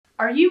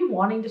Are you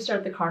wanting to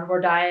start the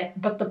carnivore diet,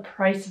 but the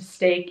price of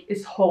steak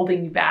is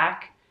holding you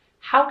back?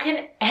 How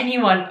can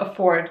anyone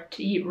afford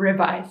to eat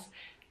ribeyes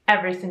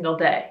every single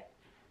day?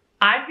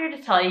 I'm here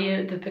to tell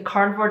you that the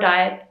carnivore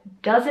diet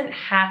doesn't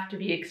have to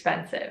be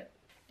expensive.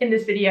 In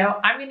this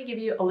video, I'm going to give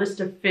you a list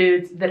of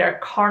foods that are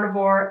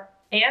carnivore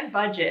and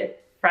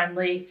budget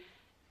friendly,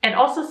 and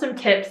also some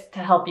tips to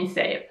help you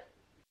save.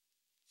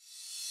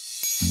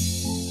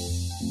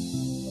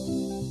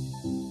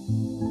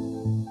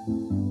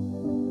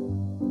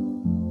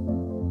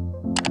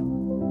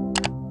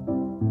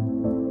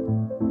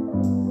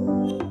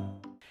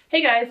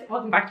 Hey guys,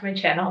 welcome back to my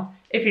channel.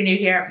 If you're new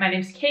here, my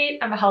name's Kate.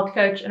 I'm a health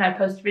coach and I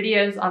post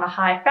videos on a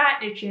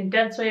high-fat,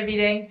 nutrient-dense way of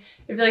eating.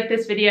 If you like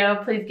this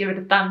video, please give it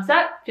a thumbs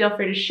up, feel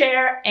free to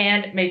share,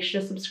 and make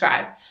sure to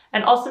subscribe.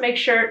 And also make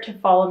sure to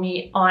follow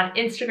me on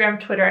Instagram,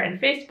 Twitter, and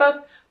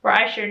Facebook, where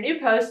I share new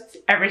posts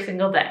every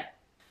single day.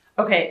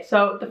 Okay,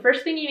 so the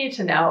first thing you need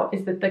to know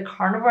is that the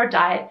carnivore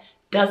diet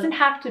doesn't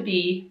have to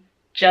be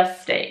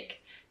just steak.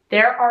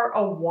 There are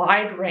a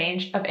wide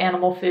range of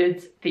animal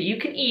foods that you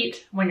can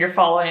eat when you're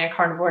following a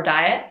carnivore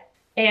diet.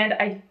 And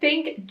I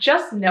think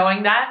just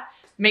knowing that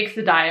makes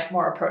the diet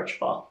more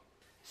approachable.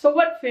 So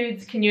what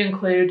foods can you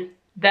include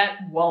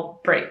that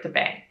won't break the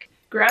bank?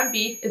 Ground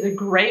beef is a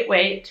great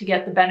way to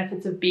get the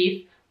benefits of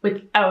beef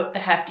without the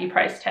hefty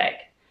price tag.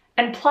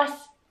 And plus,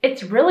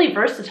 it's really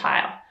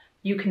versatile.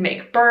 You can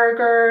make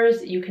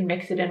burgers, you can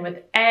mix it in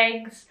with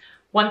eggs.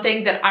 One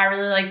thing that I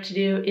really like to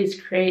do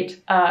is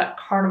create a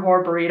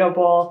carnivore burrito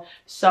bowl.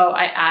 So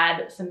I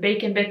add some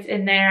bacon bits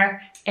in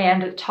there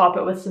and top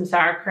it with some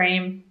sour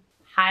cream.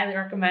 Highly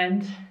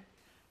recommend.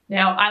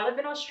 Now, I live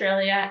in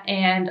Australia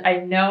and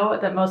I know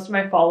that most of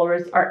my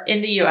followers are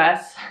in the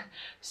US.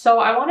 So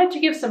I wanted to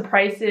give some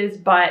prices,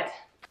 but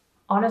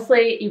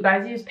honestly, you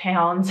guys use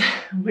pounds,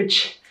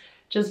 which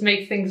just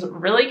makes things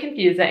really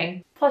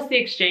confusing. Plus the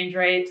exchange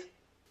rate,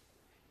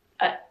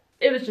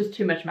 it was just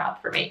too much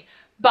math for me.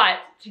 But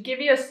to give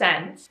you a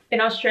sense, in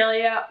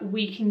Australia,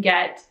 we can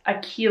get a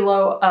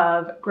kilo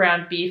of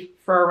ground beef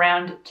for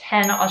around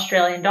 10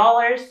 Australian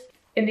dollars.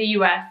 In the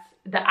US,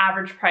 the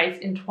average price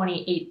in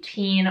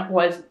 2018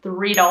 was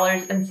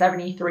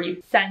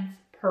 $3.73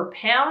 per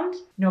pound.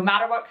 No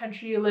matter what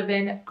country you live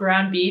in,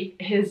 ground beef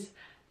is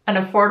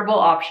an affordable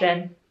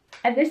option.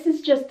 And this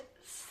is just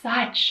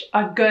such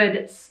a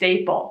good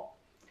staple.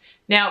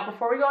 Now,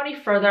 before we go any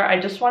further, I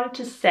just wanted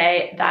to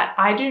say that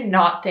I do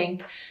not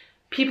think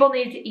people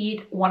need to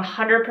eat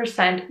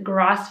 100%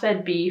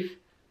 grass-fed beef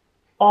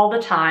all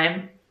the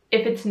time.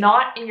 If it's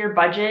not in your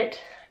budget,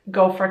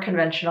 go for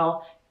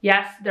conventional.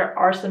 Yes, there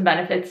are some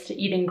benefits to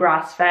eating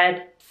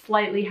grass-fed,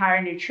 slightly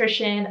higher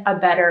nutrition, a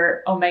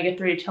better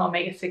omega-3 to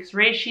omega-6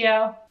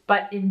 ratio,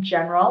 but in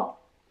general,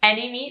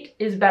 any meat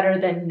is better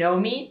than no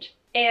meat.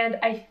 And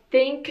I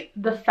think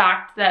the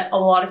fact that a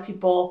lot of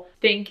people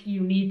think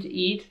you need to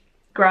eat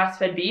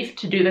grass-fed beef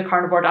to do the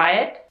carnivore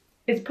diet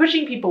is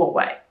pushing people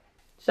away.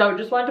 So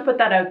just wanted to put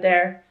that out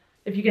there.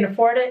 If you can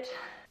afford it,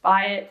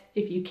 buy it.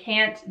 If you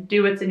can't,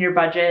 do what's in your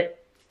budget.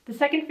 The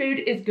second food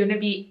is gonna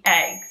be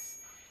eggs.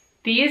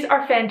 These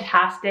are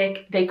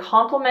fantastic. They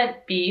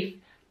complement beef,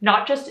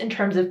 not just in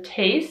terms of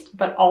taste,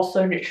 but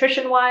also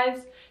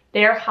nutrition-wise.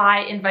 They are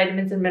high in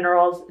vitamins and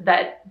minerals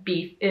that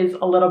beef is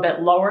a little bit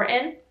lower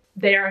in.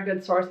 They are a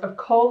good source of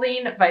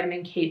choline,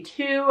 vitamin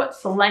K2,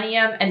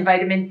 selenium, and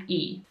vitamin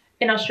E.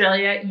 In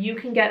Australia, you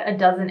can get a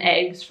dozen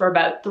eggs for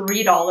about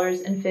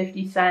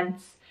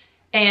 $3.50.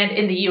 And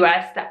in the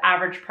US, the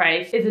average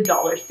price is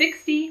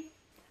 $1.60.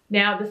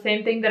 Now, the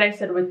same thing that I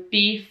said with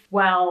beef,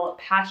 well,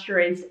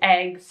 pasture-raised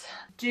eggs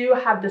do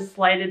have the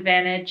slight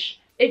advantage.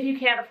 If you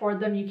can't afford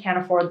them, you can't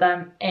afford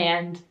them.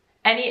 And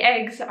any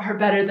eggs are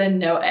better than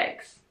no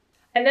eggs.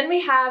 And then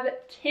we have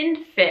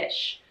tinned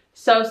fish.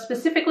 So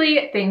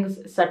specifically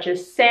things such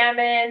as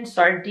salmon,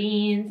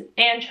 sardines,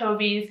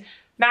 anchovies,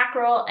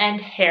 mackerel, and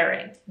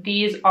herring.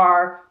 These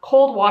are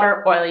cold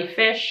water oily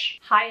fish,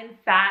 high in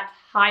fat,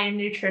 high in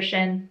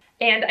nutrition.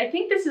 And I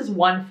think this is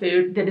one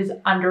food that is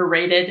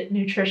underrated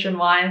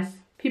nutrition-wise.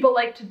 People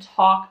like to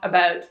talk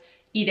about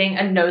eating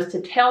a nose to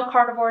tail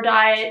carnivore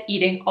diet,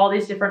 eating all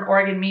these different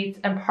organ meats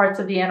and parts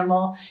of the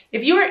animal.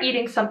 If you are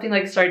eating something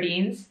like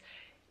sardines,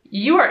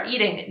 you are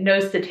eating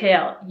nose to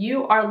tail.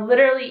 You are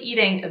literally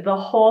eating the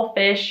whole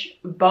fish,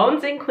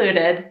 bones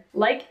included.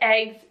 Like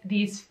eggs,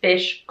 these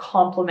fish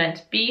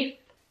complement beef.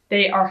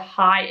 They are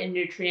high in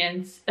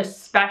nutrients,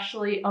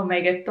 especially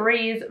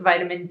omega-3s,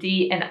 vitamin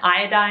D, and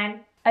iodine.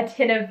 A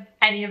tin of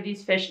any of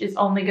these fish is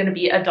only going to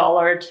be $1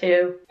 or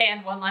 $2.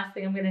 And one last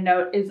thing I'm going to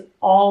note is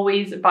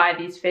always buy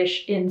these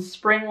fish in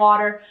spring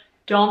water.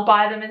 Don't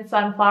buy them in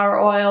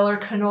sunflower oil or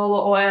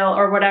canola oil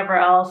or whatever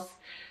else.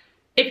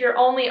 If your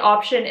only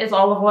option is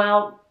olive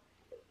oil,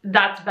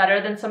 that's better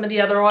than some of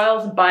the other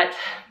oils, but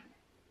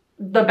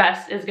the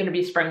best is going to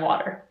be spring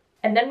water.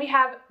 And then we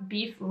have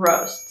beef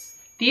roasts.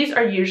 These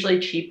are usually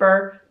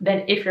cheaper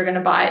than if you're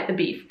gonna buy the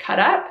beef cut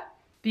up.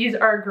 These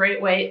are a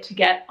great way to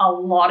get a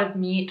lot of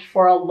meat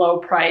for a low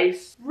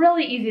price.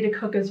 Really easy to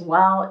cook as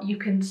well. You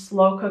can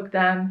slow cook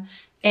them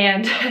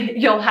and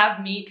you'll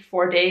have meat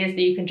for days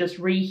that you can just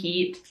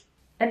reheat.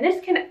 And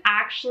this can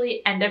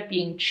actually end up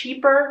being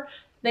cheaper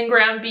than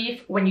ground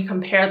beef when you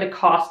compare the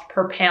cost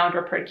per pound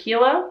or per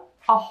kilo.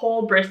 A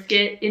whole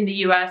brisket in the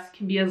US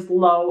can be as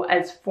low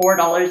as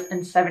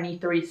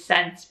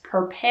 $4.73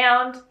 per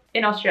pound.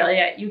 In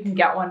Australia, you can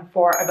get one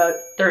for about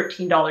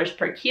 $13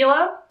 per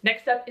kilo.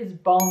 Next up is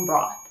bone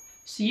broth.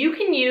 So you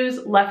can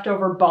use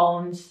leftover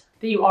bones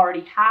that you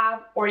already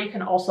have, or you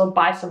can also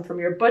buy some from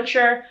your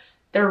butcher.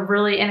 They're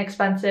really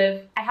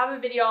inexpensive. I have a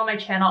video on my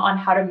channel on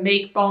how to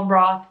make bone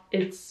broth.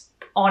 It's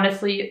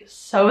honestly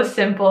so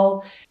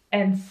simple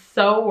and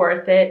so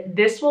worth it.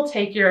 This will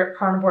take your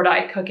carnivore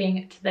diet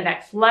cooking to the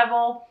next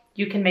level.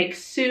 You can make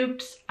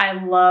soups. I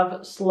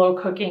love slow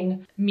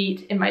cooking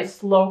meat in my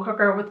slow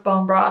cooker with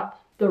bone broth.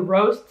 The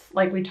roasts,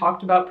 like we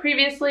talked about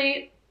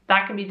previously,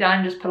 that can be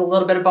done. Just put a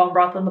little bit of bone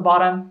broth on the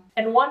bottom.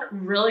 And one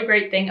really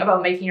great thing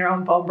about making your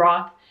own bone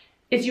broth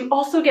is you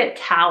also get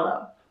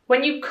tallow.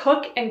 When you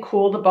cook and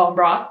cool the bone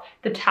broth,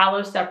 the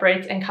tallow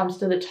separates and comes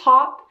to the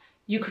top.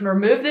 You can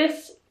remove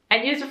this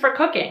and use it for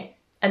cooking.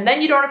 And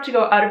then you don't have to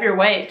go out of your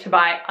way to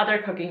buy other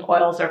cooking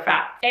oils or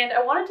fats. And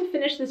I wanted to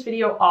finish this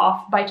video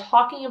off by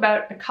talking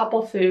about a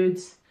couple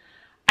foods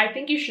I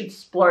think you should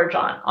splurge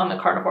on the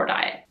carnivore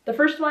diet. The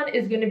first one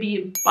is gonna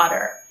be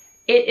butter.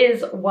 It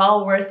is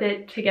well worth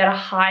it to get a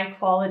high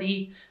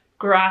quality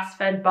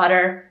grass-fed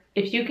butter.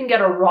 If you can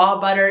get a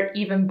raw butter,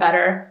 even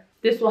better.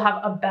 This will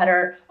have a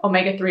better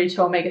omega-3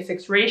 to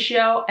omega-6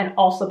 ratio and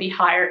also be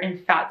higher in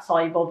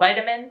fat-soluble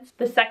vitamins.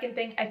 The second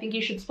thing I think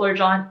you should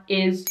splurge on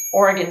is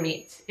organ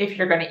meats if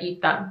you're gonna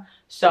eat them.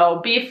 So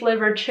beef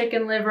liver,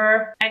 chicken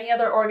liver, any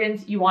other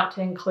organs you want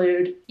to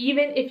include.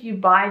 Even if you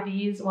buy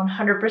these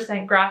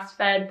 100%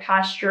 grass-fed,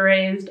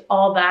 pasture-raised,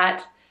 all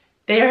that,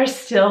 they are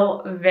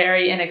still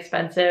very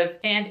inexpensive.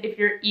 And if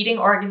you're eating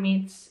organ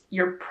meats,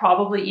 you're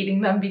probably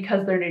eating them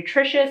because they're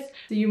nutritious.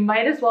 So you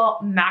might as well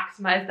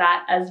maximize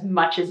that as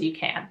much as you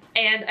can.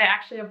 And I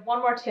actually have one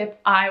more tip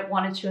I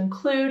wanted to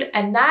include,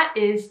 and that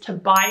is to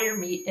buy your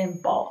meat in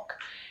bulk.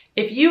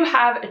 If you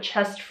have a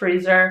chest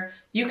freezer,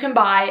 you can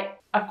buy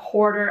a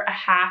quarter, a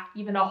half,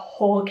 even a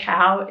whole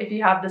cow if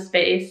you have the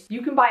space.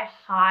 You can buy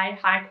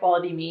high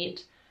quality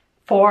meat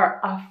for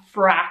a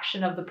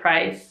fraction of the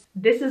price.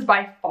 This is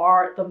by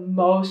far the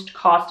most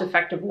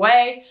cost-effective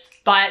way,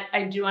 but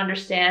I do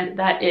understand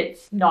that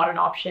it's not an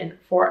option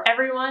for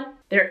everyone.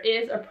 There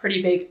is a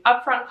pretty big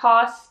upfront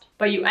cost,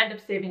 but you end up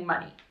saving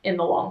money in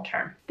the long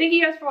term. Thank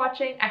you guys for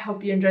watching. I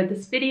hope you enjoyed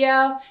this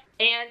video.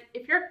 And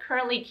if you're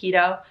currently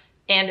keto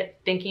and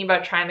thinking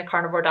about trying the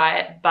carnivore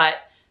diet, but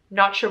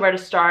not sure where to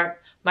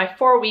start, my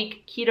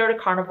 4-week Keto to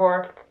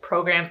Carnivore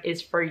program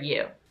is for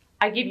you.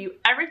 I give you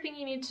everything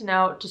you need to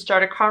know to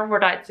start a carnivore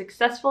diet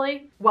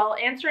successfully while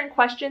answering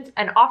questions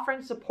and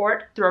offering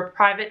support through a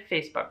private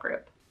Facebook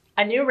group.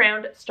 A new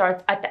round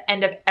starts at the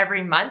end of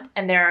every month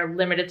and there are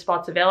limited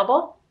spots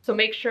available. So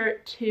make sure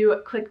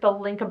to click the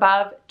link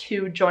above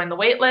to join the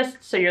waitlist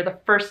so you're the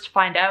first to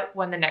find out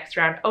when the next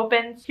round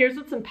opens. Here's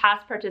what some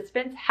past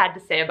participants had to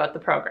say about the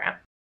program.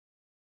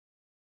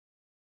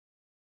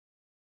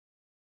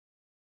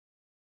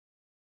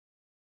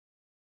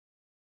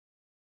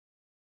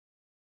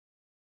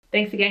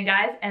 Thanks again,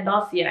 guys, and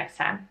I'll see you next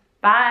time.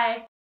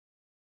 Bye.